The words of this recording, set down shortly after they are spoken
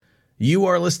You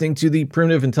are listening to the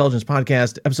Primitive Intelligence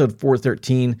Podcast, episode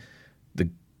 413, the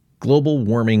global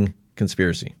warming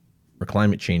conspiracy, or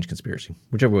climate change conspiracy,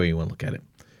 whichever way you want to look at it.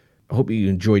 I hope you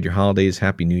enjoyed your holidays.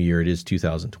 Happy New Year. It is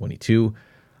 2022.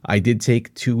 I did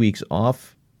take 2 weeks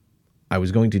off. I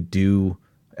was going to do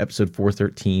episode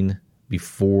 413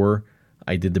 before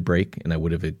I did the break, and I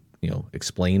would have,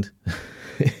 explained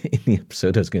in the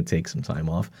episode I was going to take some time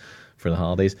off for the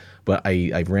holidays, but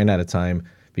I ran out of time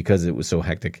because it was so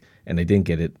hectic and I didn't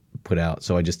get it put out.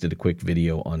 So I just did a quick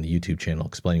video on the YouTube channel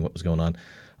explaining what was going on.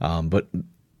 But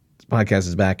this podcast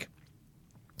is back.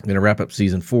 I'm going to wrap up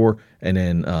season 4 and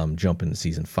then jump into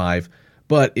season 5.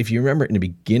 But if you remember in the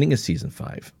beginning of season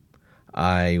 5,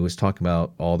 I was talking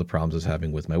about all the problems I was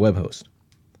having with my web host.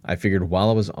 I figured while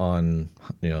I was on,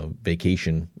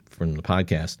 vacation from the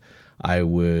podcast, I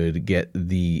would get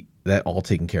that all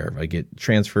taken care of. I get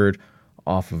transferred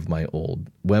off of my old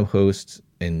web host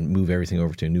and move everything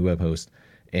over to a new web host.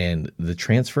 And the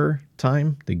transfer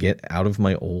time to get out of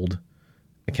my old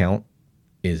account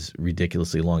is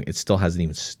ridiculously long. It still hasn't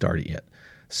even started yet.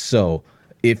 So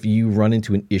if you run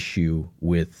into an issue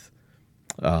with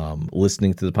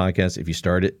listening to the podcast, if you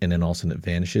start it and then all of a sudden it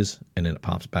vanishes and then it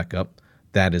pops back up,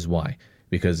 that is why.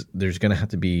 Because there's going to have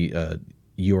to be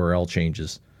URL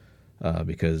changes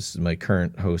because my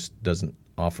current host doesn't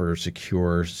offer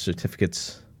secure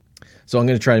certificates. So I'm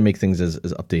going to try to make things as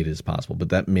updated as possible, but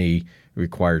that may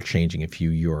require changing a few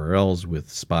URLs with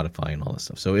Spotify and all that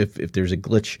stuff. So if there's a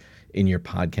glitch in your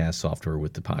podcast software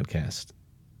with the podcast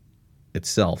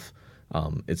itself,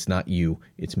 it's not you,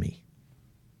 it's me.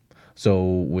 So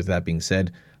with that being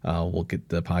said, we'll get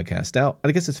the podcast out.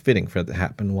 I guess it's fitting for that to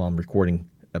happen while I'm recording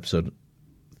episode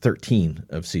 13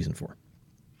 of season 4.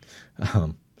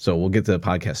 So we'll get the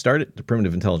podcast started. The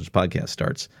Primitive Intelligence Podcast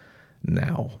starts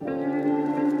now.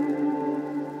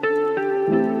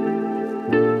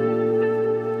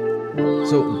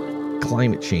 So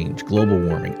climate change, global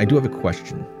warming. I do have a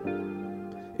question.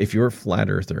 If you're a flat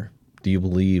earther, do you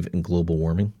believe in global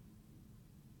warming?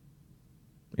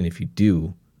 And if you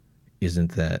do,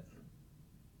 isn't that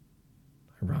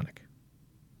ironic?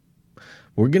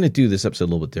 We're going to do this episode a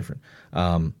little bit different.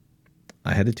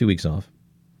 I had the 2 weeks off.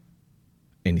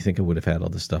 And you think I would have had all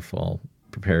this stuff all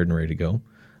prepared and ready to go?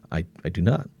 I do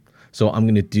not. So I'm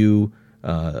going to do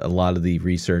a lot of the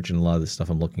research and a lot of the stuff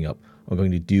I'm looking up. I'm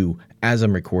going to do as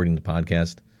I'm recording the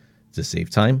podcast to save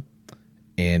time.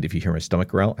 And if you hear my stomach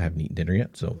growl, I haven't eaten dinner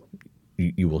yet, so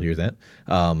you will hear that.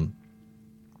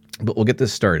 But we'll get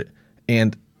this started.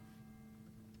 And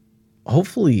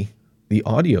hopefully the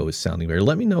audio is sounding better.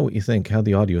 Let me know what you think, how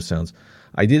the audio sounds.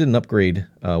 I did an upgrade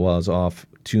while I was off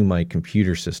to my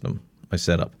computer system. My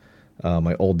setup,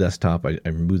 my old desktop, I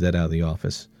removed that out of the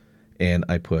office and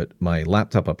I put my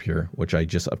laptop up here, which I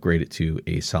just upgraded to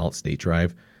a solid state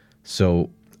drive. So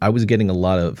I was getting a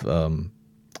lot of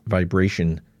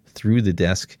vibration through the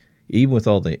desk, even with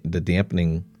all the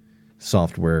dampening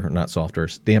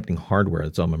dampening hardware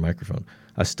that's on my microphone.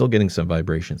 I was still getting some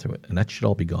vibration through it, and that should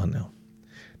all be gone now.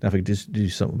 Now if I could just do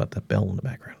something about that bell in the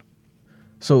background.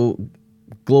 So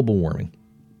global warming.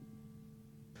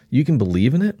 You can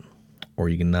believe in it, or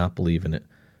you can not believe in it.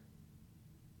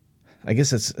 I guess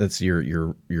that's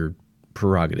your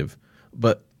prerogative.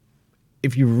 But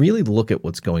if you really look at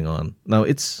what's going on, now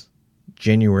it's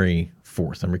January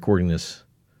 4th. I'm recording this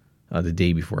the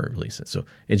day before I release it. So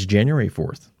it's January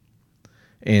 4th.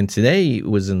 And today it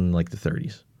was in like the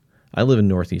 30s. I live in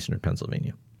northeastern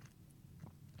Pennsylvania,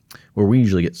 where we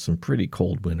usually get some pretty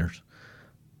cold winters.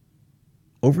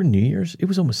 Over New Year's, it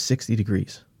was almost 60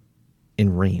 degrees.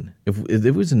 In rain. If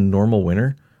it was a normal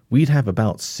winter, we'd have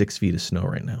about 6 feet of snow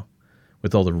right now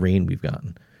with all the rain we've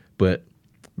gotten. But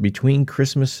between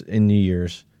Christmas and New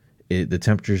Year's, the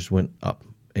temperatures went up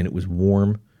and it was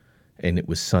warm and it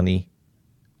was sunny,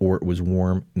 or it was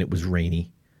warm and it was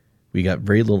rainy. We got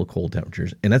very little cold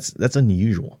temperatures, and that's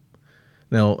unusual.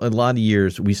 Now, a lot of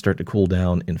years we start to cool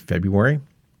down in February,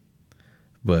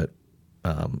 but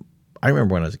I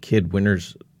remember when I was a kid,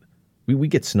 winters, we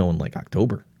get snow in like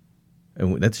October.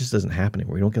 And that just doesn't happen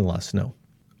anymore. We don't get a lot of snow.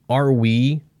 Are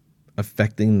we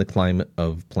affecting the climate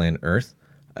of planet Earth?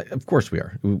 Of course we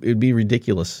are. It would be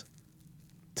ridiculous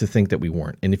to think that we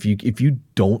weren't. And if you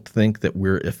don't think that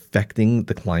we're affecting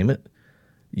the climate,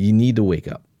 you need to wake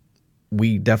up.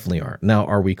 We definitely are. Now,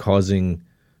 are we causing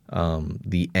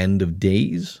the end of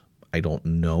days? I don't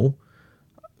know.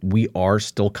 We are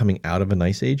still coming out of an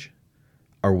ice age.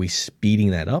 Are we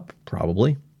speeding that up?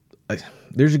 Probably.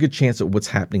 There's a good chance that what's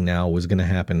happening now was going to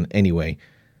happen anyway,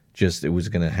 just it was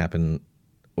going to happen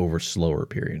over a slower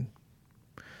period.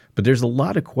 But there's a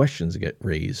lot of questions that get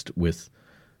raised with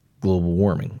global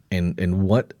warming and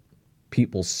what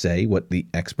people say, what the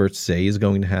experts say is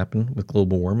going to happen with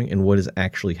global warming, and what is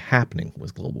actually happening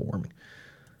with global warming.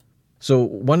 So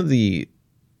one of the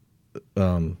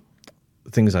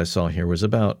things I saw here was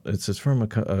about, it's from a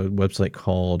website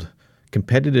called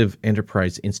Competitive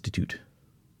Enterprise Institute.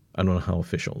 I don't know how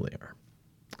official they are.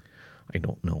 I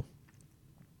don't know.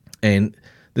 And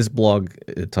this blog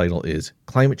title is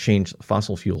Climate Change,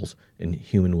 Fossil Fuels, and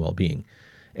Human Well-Being.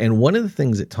 And one of the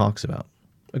things it talks about,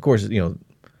 of course,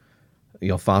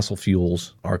 fossil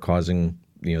fuels are causing,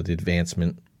 the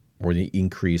advancement or the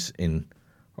increase in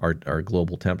our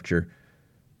global temperature.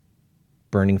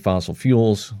 Burning fossil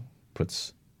fuels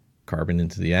puts carbon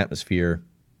into the atmosphere,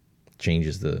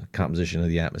 changes the composition of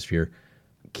the atmosphere,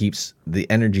 keeps the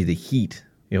energy, the heat,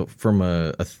 from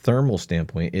a thermal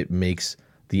standpoint, it makes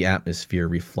the atmosphere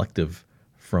reflective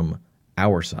from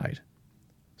our side.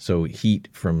 So heat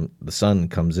from the sun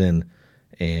comes in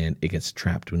and it gets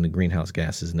trapped in the greenhouse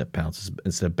gases, and it bounces,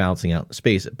 instead of bouncing out in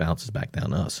space, it bounces back down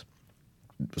to us.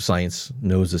 Science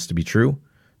knows this to be true,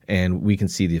 and we can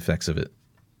see the effects of it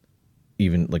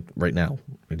even like right now,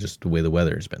 just the way the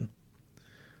weather has been.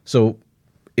 So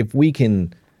if we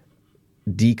can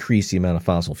decrease the amount of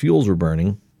fossil fuels we're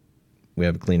burning, we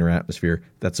have a cleaner atmosphere.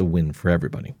 That's a win for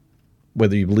everybody.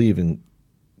 Whether you believe in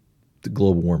the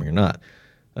global warming or not,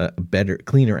 a better,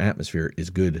 cleaner atmosphere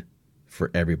is good for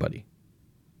everybody.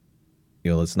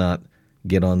 Let's not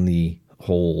get on the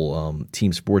whole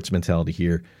team sports mentality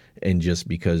here, and just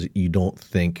because you don't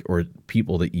think, or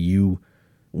people that you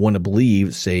want to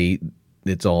believe say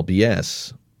it's all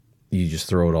BS, you just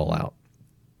throw it all out.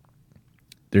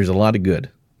 There's a lot of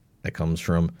good that comes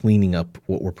from cleaning up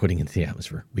what we're putting into the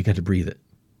atmosphere. We got to breathe it.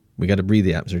 We got to breathe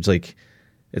the atmosphere.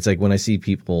 It's like when I see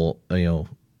people,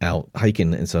 out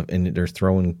hiking and stuff, and they're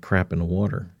throwing crap in the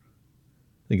water.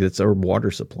 Like, that's our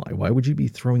water supply. Why would you be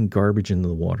throwing garbage into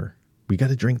the water? We got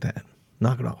to drink that.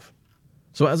 Knock it off.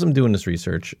 So as I'm doing this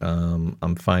research,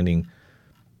 I'm finding,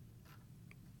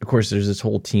 of course, there's this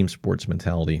whole team sports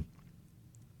mentality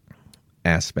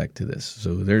aspect to this.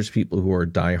 So there's people who are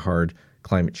diehard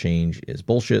climate change is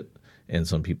bullshit, and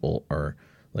some people are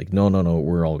like, no,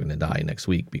 we're all going to die next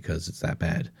week because it's that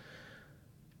bad.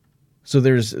 So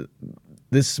there's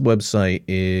this website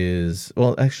is,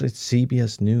 well, actually it's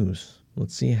CBS News.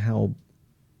 Let's see how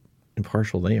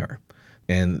impartial they are.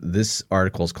 And this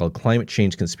article is called Climate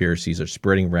Change Conspiracies Are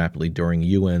Spreading Rapidly During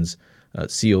UN's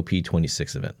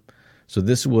COP26 event. So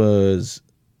this was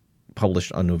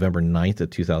published on November 9th of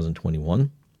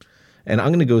 2021. And I'm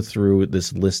going to go through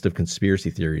this list of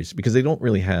conspiracy theories because they don't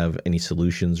really have any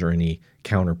solutions or any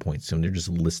counterpoints to them. They're just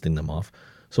listing them off.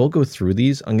 So I'll go through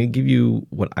these. I'm going to give you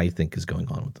what I think is going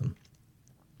on with them.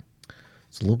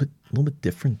 It's a little bit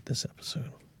different this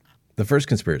episode. The first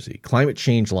conspiracy: climate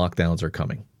change lockdowns are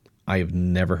coming. I have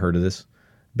never heard of this.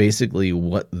 Basically,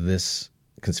 what this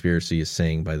conspiracy is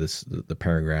saying by the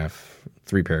paragraph,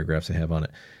 3 paragraphs I have on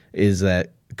it, is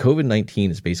that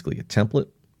COVID-19 is basically a template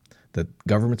that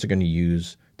governments are going to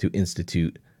use to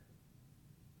institute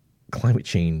climate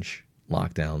change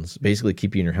lockdowns. Basically,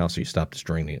 keep you in your house so you stop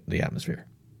destroying the atmosphere.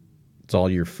 It's all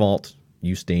your fault.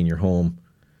 You stay in your home.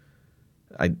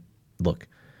 Look.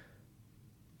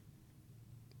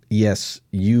 Yes,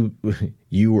 you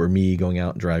or me going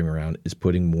out and driving around is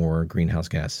putting more greenhouse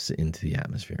gases into the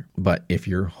atmosphere. But if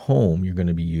you're home, you're going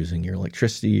to be using your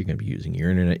electricity, you're going to be using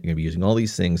your internet, you're going to be using all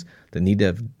these things that need to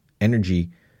have energy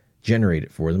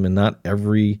generated for them. And not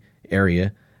every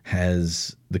area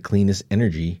has the cleanest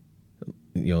energy,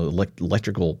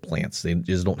 electrical plants. They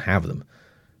just don't have them.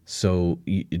 So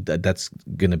that's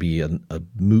going to be a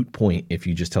moot point if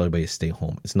you just tell everybody to stay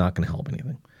home. It's not going to help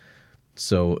anything.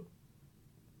 So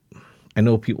I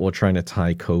know people are trying to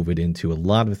tie COVID into a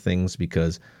lot of things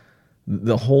because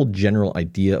the whole general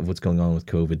idea of what's going on with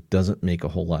COVID doesn't make a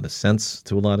whole lot of sense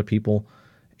to a lot of people.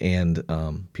 And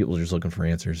people are just looking for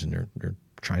answers, and they're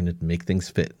trying to make things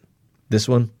fit. This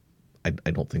one, I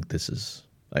don't think this is,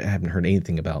 I haven't heard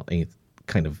anything about any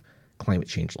kind of climate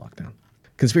change lockdown.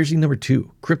 Conspiracy number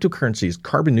 2, cryptocurrency is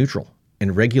carbon neutral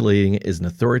and regulating it is an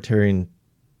authoritarian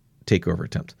takeover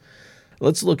attempt.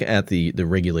 Let's look at the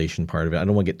regulation part of it. I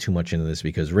don't want to get too much into this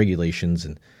because regulations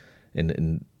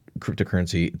and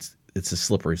cryptocurrency, it's a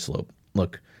slippery slope.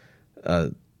 Look,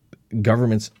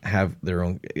 governments have their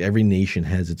own, every nation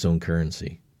has its own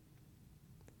currency.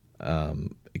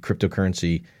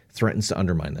 Cryptocurrency threatens to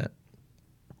undermine that.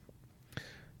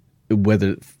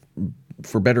 Whether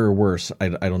for better or worse, I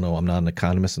don't know. I'm not an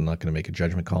economist. I'm not going to make a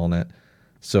judgment call on that.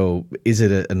 So is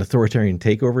it an authoritarian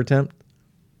takeover attempt?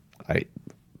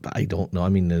 I don't know. I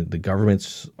mean, the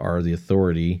governments are the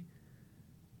authority.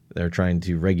 They're trying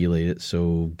to regulate it.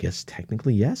 So guess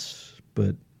technically yes,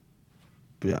 but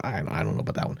I don't know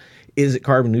about that one. Is it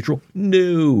carbon neutral?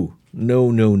 No.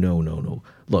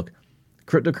 Look,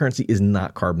 cryptocurrency is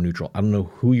not carbon neutral. I don't know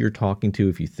who you're talking to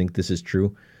if you think this is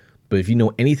true, but if you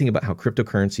know anything about how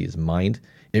cryptocurrency is mined,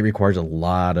 it requires a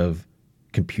lot of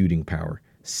computing power,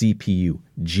 CPU,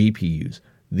 GPUs.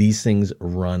 These things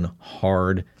run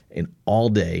hard and all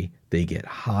day. They get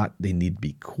hot. They need to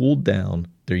be cooled down.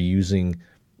 They're using,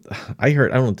 I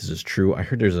don't know if this is true. I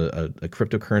heard there's a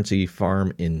cryptocurrency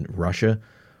farm in Russia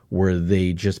where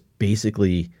they just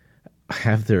basically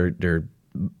have their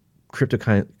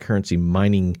cryptocurrency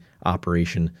mining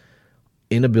operation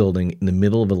in a building in the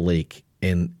middle of a lake,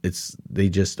 and they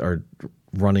just are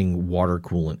running water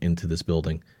coolant into this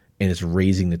building, and it's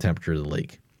raising the temperature of the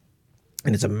lake.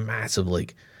 And it's a massive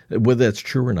lake. Whether that's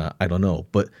true or not, I don't know,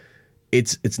 but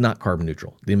it's not carbon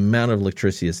neutral. The amount of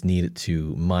electricity that's needed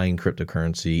to mine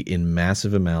cryptocurrency in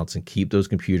massive amounts and keep those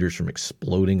computers from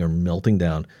exploding or melting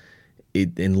down,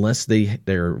 unless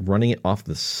they're running it off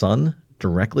the sun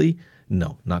directly,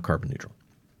 no, not carbon neutral.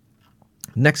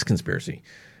 Next conspiracy.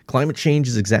 Climate change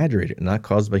is exaggerated, not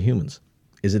caused by humans.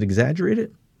 Is it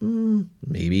exaggerated?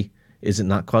 Maybe. Is it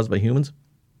not caused by humans?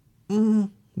 Yeah,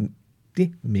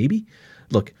 maybe.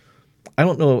 Look, I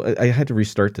don't know. I had to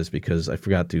restart this because I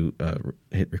forgot to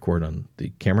hit record on the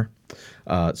camera.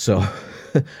 So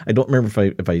I don't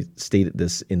remember if I stated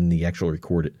this in the actual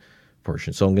recorded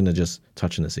portion. So I'm going to just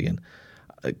touch on this again.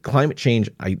 Climate change,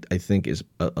 I think, is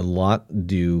a lot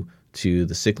due to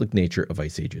the cyclic nature of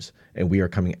ice ages. And we are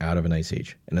coming out of an ice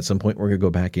age. And at some point, we're going to go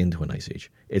back into an ice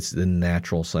age. It's the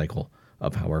natural cycle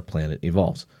of how our planet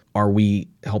evolves. Are we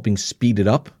helping speed it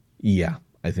up? Yeah,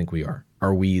 I think we are.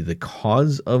 Are we the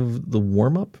cause of the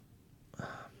warm-up?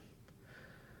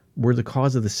 We're the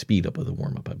cause of the speed up of the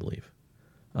warm-up, I believe.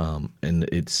 And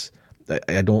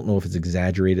I don't know if it's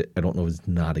exaggerated. I don't know if it's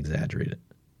not exaggerated.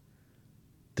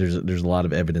 There's a lot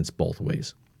of evidence both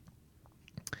ways.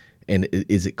 And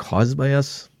is it caused by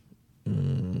us?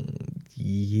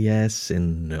 Yes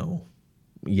and no.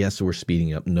 Yes, we're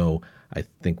speeding up. No, I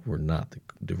think we're not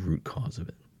the root cause of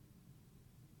it.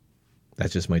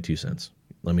 That's just my 2 cents.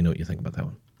 Let me know what you think about that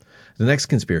one. The next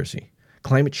conspiracy.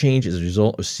 Climate change is a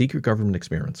result of secret government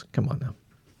experiments. Come on now.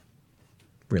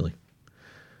 Really?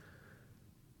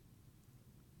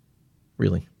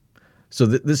 Really? So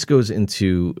this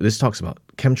talks about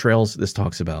chemtrails. This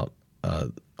talks about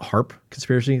HARP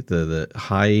conspiracy. The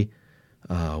high,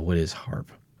 what is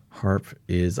HARP? HARP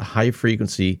is a high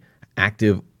frequency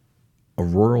active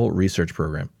auroral research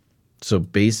program. So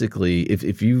basically,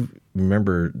 if you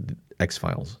remember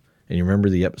X-Files, and you remember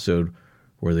the episode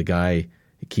where the guy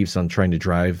keeps on trying to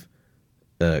drive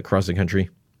across the country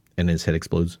and his head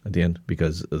explodes at the end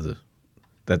because of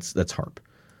that's HARP.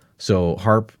 So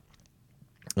HARP,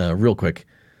 real quick,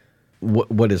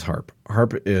 what is HARP?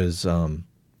 HARP is an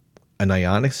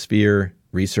ionosphere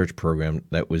research program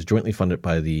that was jointly funded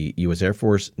by the U.S. Air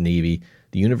Force, Navy,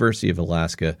 the University of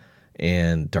Alaska,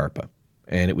 and DARPA.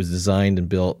 And it was designed and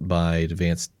built by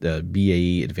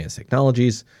BAE Advanced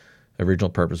Technologies.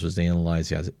 Original purpose was to analyze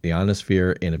the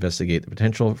ionosphere and investigate the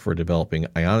potential for developing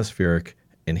ionospheric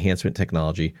enhancement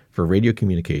technology for radio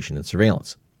communication and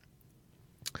surveillance.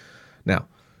 Now,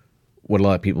 what a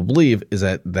lot of people believe is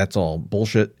that that's all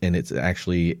bullshit, and it's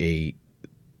actually a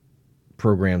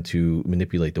program to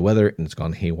manipulate the weather, and it's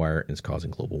gone haywire, and it's causing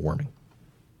global warming.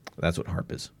 That's what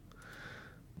HARP is.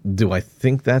 Do I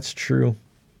think that's true?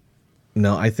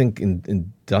 No, I think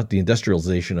the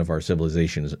industrialization of our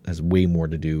civilization has way more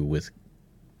to do with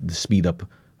the speed up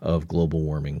of global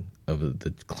warming, of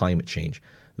the climate change,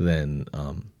 than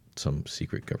some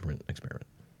secret government experiment.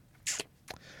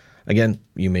 Again,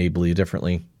 you may believe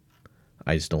differently.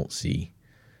 I just don't see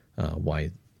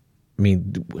why. I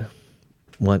mean,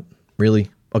 what?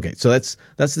 Really? Okay, so that's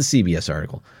the CBS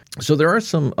article. So there are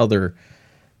some other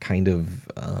kind of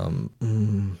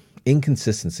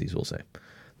inconsistencies, we'll say.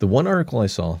 The one article I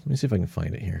saw, let me see if I can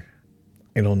find it here.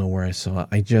 I don't know where I saw it.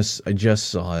 I just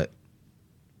saw it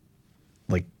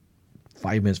like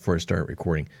 5 minutes before I started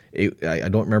recording. I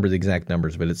don't remember the exact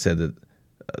numbers, but it said that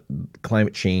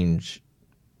climate change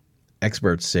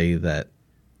experts say that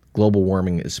global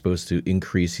warming is supposed to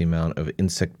increase the amount of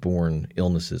insect-borne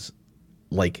illnesses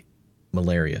like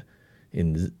malaria,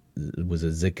 was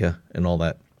it Zika and all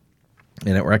that,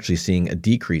 and that we're actually seeing a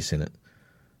decrease in it.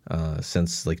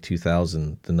 Since like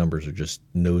 2000, the numbers are just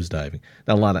nosediving.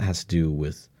 Now, a lot of it has to do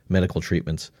with medical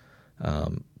treatments,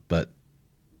 but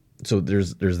so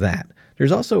there's that.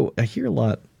 There's also, I hear a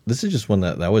lot, this is just one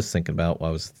that I was thinking about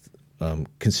while I was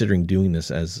considering doing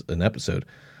this as an episode.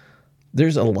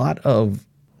 There's a lot of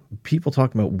people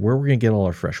talking about where we're going to get all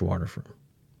our fresh water from.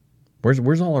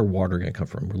 Where's all our water going to come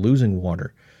from? We're losing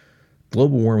water.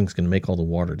 Global warming is going to make all the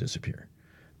water disappear.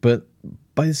 But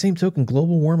by the same token,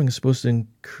 global warming is supposed to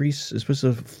is supposed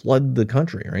to flood the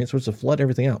country, right? It's supposed to flood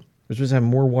everything out. We're supposed to have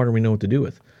more water we know what to do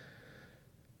with.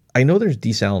 I know there's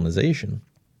desalinization,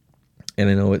 and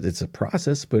I know it's a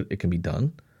process, but it can be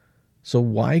done. So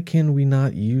why can we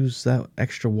not use that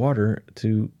extra water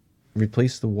to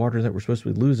replace the water that we're supposed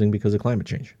to be losing because of climate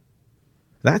change?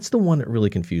 That's the one that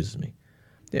really confuses me.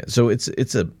 Yeah, so it's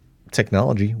a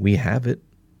technology. We have it.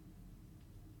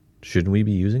 Shouldn't we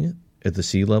be using it? If the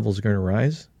sea levels are going to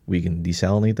rise, we can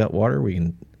desalinate that water.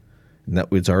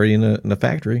 It's already in a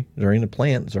factory. It's already in a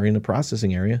plant. It's already in a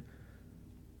processing area.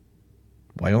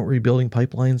 Why aren't we building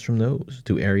pipelines from those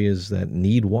to areas that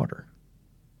need water?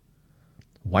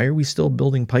 Why are we still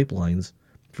building pipelines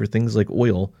for things like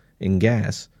oil and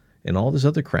gas and all this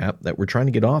other crap that we're trying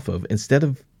to get off of instead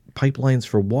of pipelines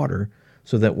for water,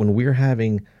 so that when we're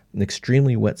having an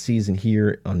extremely wet season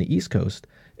here on the East Coast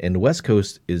and the West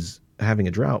Coast is having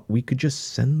a drought, we could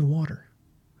just send the water,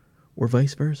 or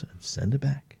vice versa, send it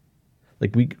back.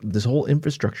 This whole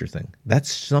infrastructure thing,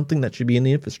 that's something that should be in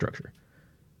the infrastructure,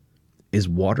 is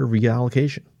water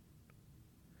reallocation.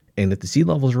 And if the sea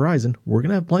level is rising, we're going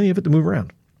to have plenty of it to move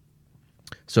around.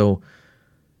 So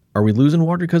are we losing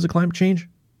water because of climate change,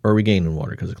 or are we gaining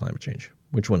water because of climate change?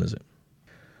 Which one is it?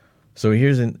 So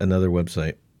here's another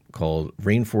website called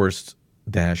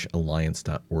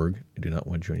rainforest-alliance.org. I do not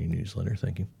want to join your newsletter.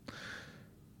 Thank you.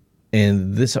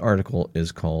 And this article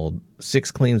is called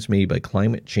 6 Claims Made by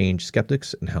Climate Change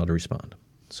Skeptics and How to Respond.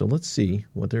 So let's see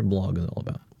what their blog is all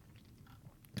about.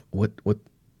 What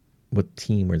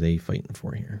team are they fighting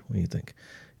for here? What do you think?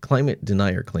 Climate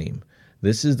denier claim.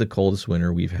 This is the coldest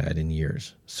winter we've had in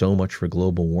years. So much for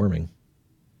global warming.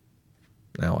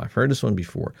 Now, I've heard this one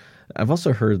before. I've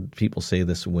also heard people say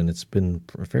this when it's been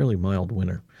a fairly mild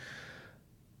winter.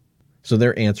 So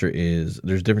their answer is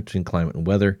there's a difference between climate and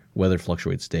weather. Weather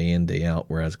fluctuates day in, day out,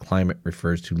 whereas climate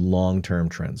refers to long-term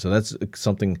trends. So that's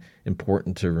something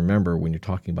important to remember when you're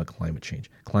talking about climate change.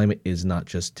 Climate is not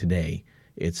just today.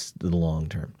 It's the long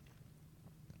term.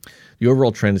 The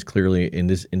overall trend is clearly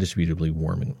indisputably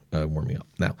warming up.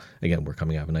 Now, again, we're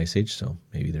coming out of an ice age, so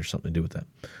maybe there's something to do with that.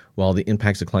 While the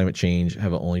impacts of climate change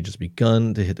have only just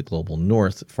begun to hit the global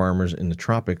north, farmers in the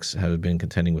tropics have been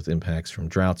contending with impacts from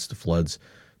droughts to floods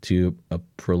to a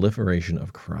proliferation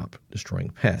of crop-destroying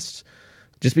pests.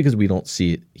 Just because we don't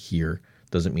see it here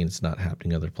doesn't mean it's not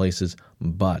happening other places,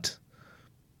 but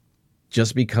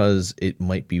just because it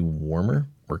might be warmer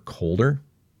or colder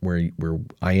where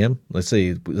I am, let's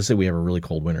say we have a really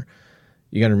cold winter.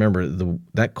 You got to remember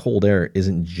that cold air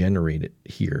isn't generated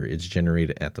here; it's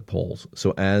generated at the poles.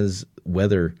 So as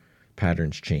weather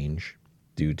patterns change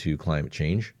due to climate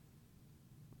change,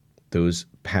 those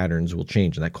patterns will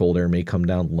change, and that cold air may come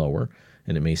down lower,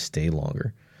 and it may stay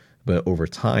longer. But over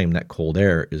time, that cold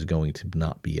air is going to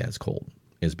not be as cold,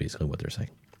 is basically what they're saying.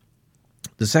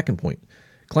 The second point,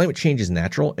 climate change is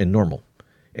natural and normal.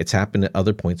 It's happened at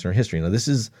other points in our history. Now, this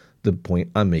is the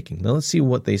point I'm making. Now, let's see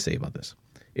what they say about this.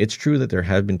 It's true that there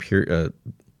have been periods of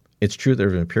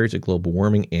global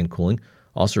warming and cooling,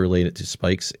 also related to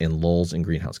spikes and lulls in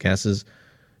greenhouse gases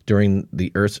during the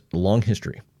Earth's long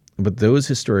history. But those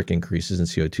historic increases in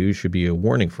CO2 should be a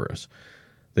warning for us.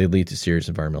 They lead to serious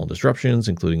environmental disruptions,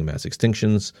 including mass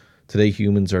extinctions. Today,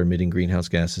 humans are emitting greenhouse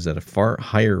gases at a far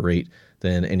higher rate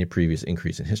than any previous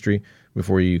increase in history.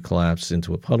 Before you collapse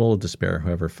into a puddle of despair,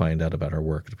 however, find out about our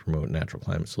work to promote natural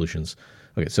climate solutions.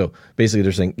 Okay, so basically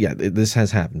they're saying, yeah, this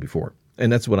has happened before.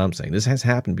 And that's what I'm saying. This has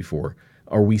happened before.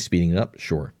 Are we speeding it up?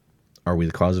 Sure. Are we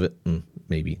the cause of it?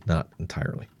 Maybe not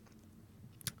entirely.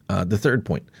 The third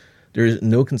point, there is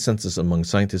no consensus among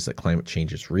scientists that climate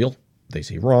change is real. They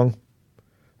say wrong.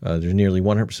 There's nearly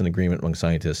 100% agreement among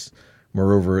scientists.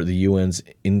 Moreover, the UN's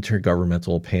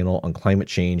Intergovernmental Panel on Climate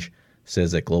Change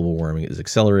says that global warming is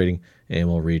accelerating and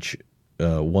will reach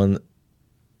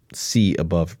 1°C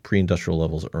above pre-industrial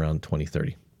levels around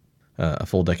 2030, a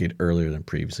full decade earlier than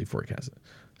previously forecasted.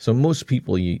 So most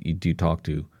people you do talk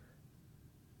to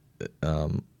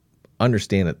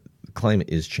understand that climate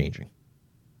is changing.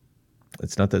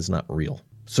 It's not that it's not real.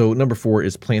 So number 4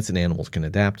 is plants and animals can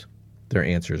adapt. Their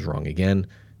answer is wrong again,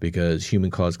 because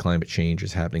human-caused climate change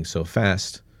is happening so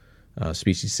fast,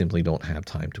 species simply don't have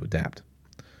time to adapt.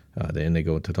 Then they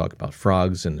go to talk about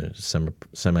frogs and their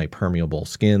semi-permeable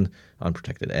skin,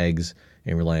 unprotected eggs,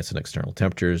 and reliance on external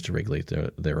temperatures to regulate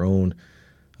their own.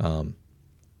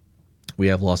 We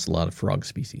have lost a lot of frog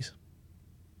species.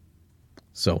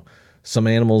 So some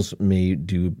animals may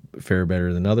fare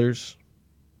better than others.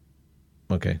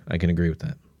 Okay, I can agree with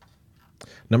that.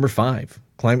 Number 5,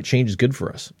 Climate change is good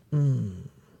for us.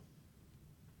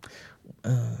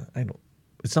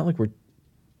 It's not like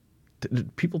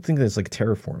people think that it's like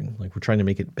terraforming, like we're trying to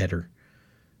make it better.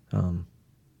 I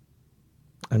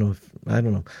don't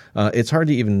know. It's hard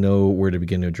to even know where to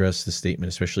begin to address this statement,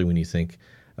 especially when you think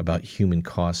about human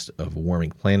cost of a warming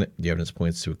planet. The evidence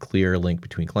points to a clear link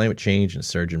between climate change and a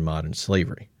surge in modern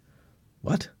slavery.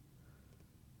 What?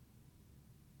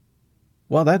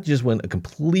 Well, that just went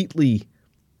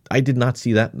I did not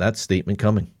see that statement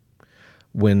coming.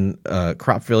 When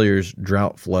crop failures,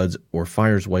 drought, floods, or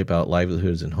fires wipe out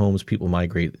livelihoods and homes, people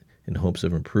migrate in hopes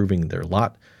of improving their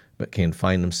lot, but can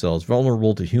find themselves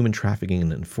vulnerable to human trafficking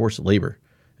and enforced labor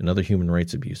and other human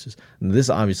rights abuses. And this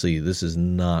is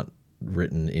not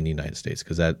written in the United States,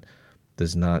 because that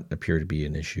does not appear to be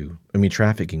an issue. I mean,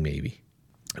 trafficking maybe.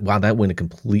 Wow, that went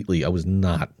I was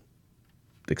not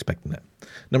expecting that.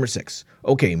 Number 6.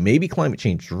 Okay, maybe climate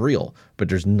change is real, but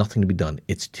there's nothing to be done.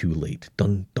 It's too late.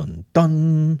 Dun, dun,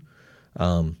 dun.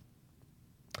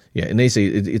 Yeah, and they say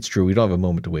it's true. We don't have a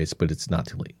moment to waste, but it's not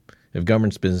too late. If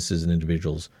governments, businesses, and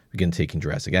individuals begin taking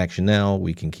drastic action now,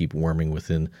 we can keep warming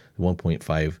within the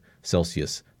 1.5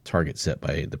 Celsius target set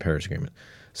by the Paris Agreement.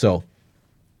 So,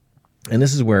 and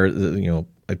this is where,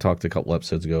 I talked a couple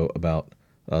episodes ago about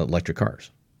electric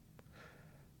cars.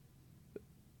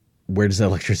 Where does that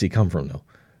electricity come from, though?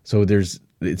 So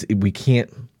we can't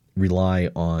rely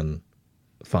on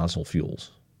fossil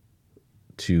fuels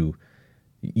to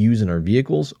use in our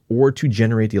vehicles or to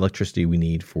generate the electricity we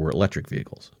need for electric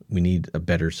vehicles. We need a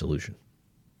better solution.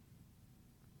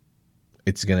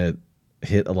 It's going to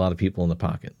hit a lot of people in the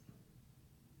pocket.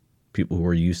 People who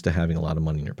are used to having a lot of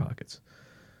money in their pockets.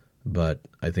 But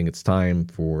I think it's time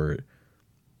for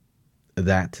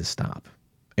that to stop.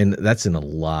 And that's in a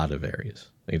lot of areas.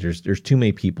 Like there's too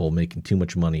many people making too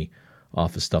much money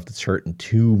off of stuff that's hurting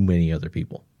too many other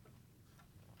people.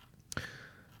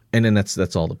 And then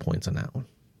that's all the points on that one.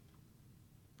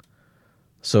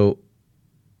 So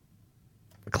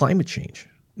climate change.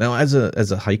 Now, as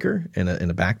a hiker and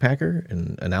a backpacker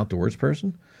and an outdoors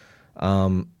person,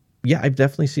 I've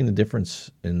definitely seen a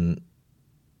difference in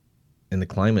the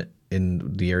climate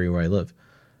in the area where I live.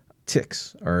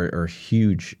 Ticks are a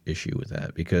huge issue with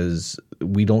that, because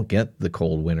we don't get the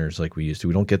cold winters like we used to.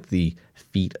 We don't get the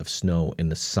feet of snow in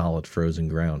the solid frozen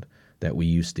ground that we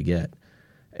used to get.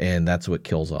 And that's what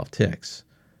kills off ticks.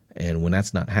 And when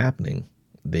that's not happening,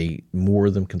 more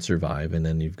of them can survive, and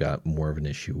then you've got more of an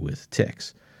issue with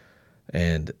ticks.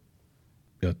 And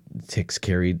ticks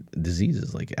carry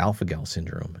diseases like alpha-gal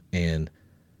syndrome and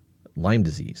Lyme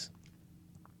disease.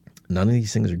 None of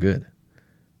these things are good.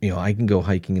 I can go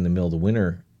hiking in the middle of the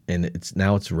winter, and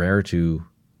it's rare to,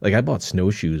 like, I bought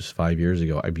snowshoes 5 years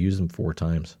ago. I've used them 4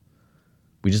 times.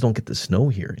 We just don't get the snow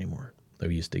here anymore that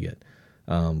we used to get.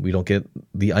 We don't get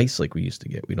the ice like we used to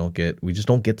get. We just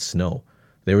don't get snow.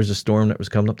 There was a storm that was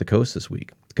coming up the coast this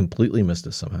week. It completely missed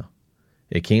us somehow.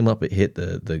 It came up, it hit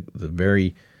the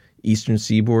very eastern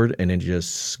seaboard, and then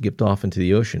just skipped off into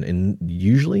the ocean. And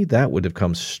usually that would have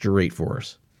come straight for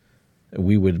us.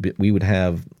 We would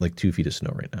have like 2 feet of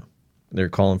snow right now. They're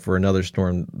calling for another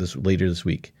storm later this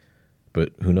week,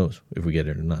 but who knows if we get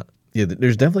it or not. Yeah,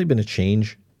 there's definitely been a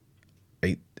change.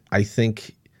 I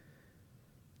think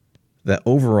that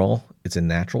overall it's a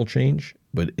natural change,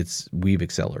 but we've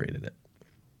accelerated it.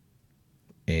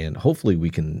 And hopefully we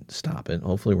can stop it.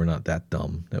 Hopefully we're not that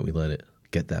dumb that we let it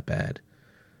get that bad.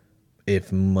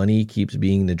 If money keeps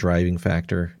being the driving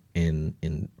factor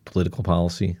in political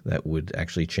policy that would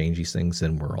actually change these things,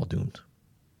 then we're all doomed.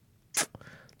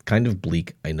 Kind of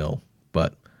bleak, I know.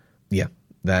 But yeah,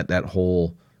 that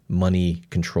whole money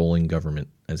controlling government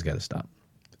has got to stop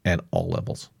at all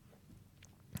levels.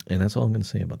 And that's all I'm going to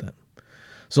say about that.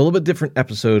 So a little bit different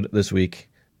episode this week.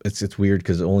 It's weird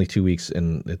because only 2 weeks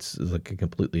and it's like a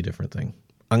completely different thing.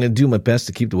 I'm going to do my best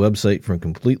to keep the website from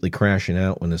completely crashing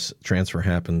out when this transfer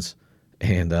happens.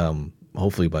 And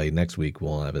hopefully by next week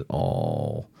we'll have it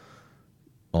all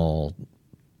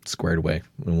squared away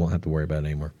and won't have to worry about it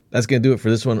anymore. That's going to do it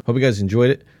for this one. Hope you guys enjoyed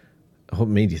it. I hope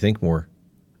it made you think more.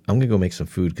 I'm going to go make some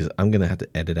food because I'm going to have to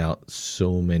edit out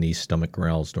so many stomach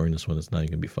growls during this one. It's not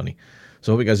even going to be funny.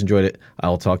 So I hope you guys enjoyed it.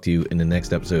 I'll talk to you in the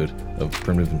next episode of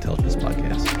Primitive Intelligence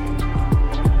Podcast.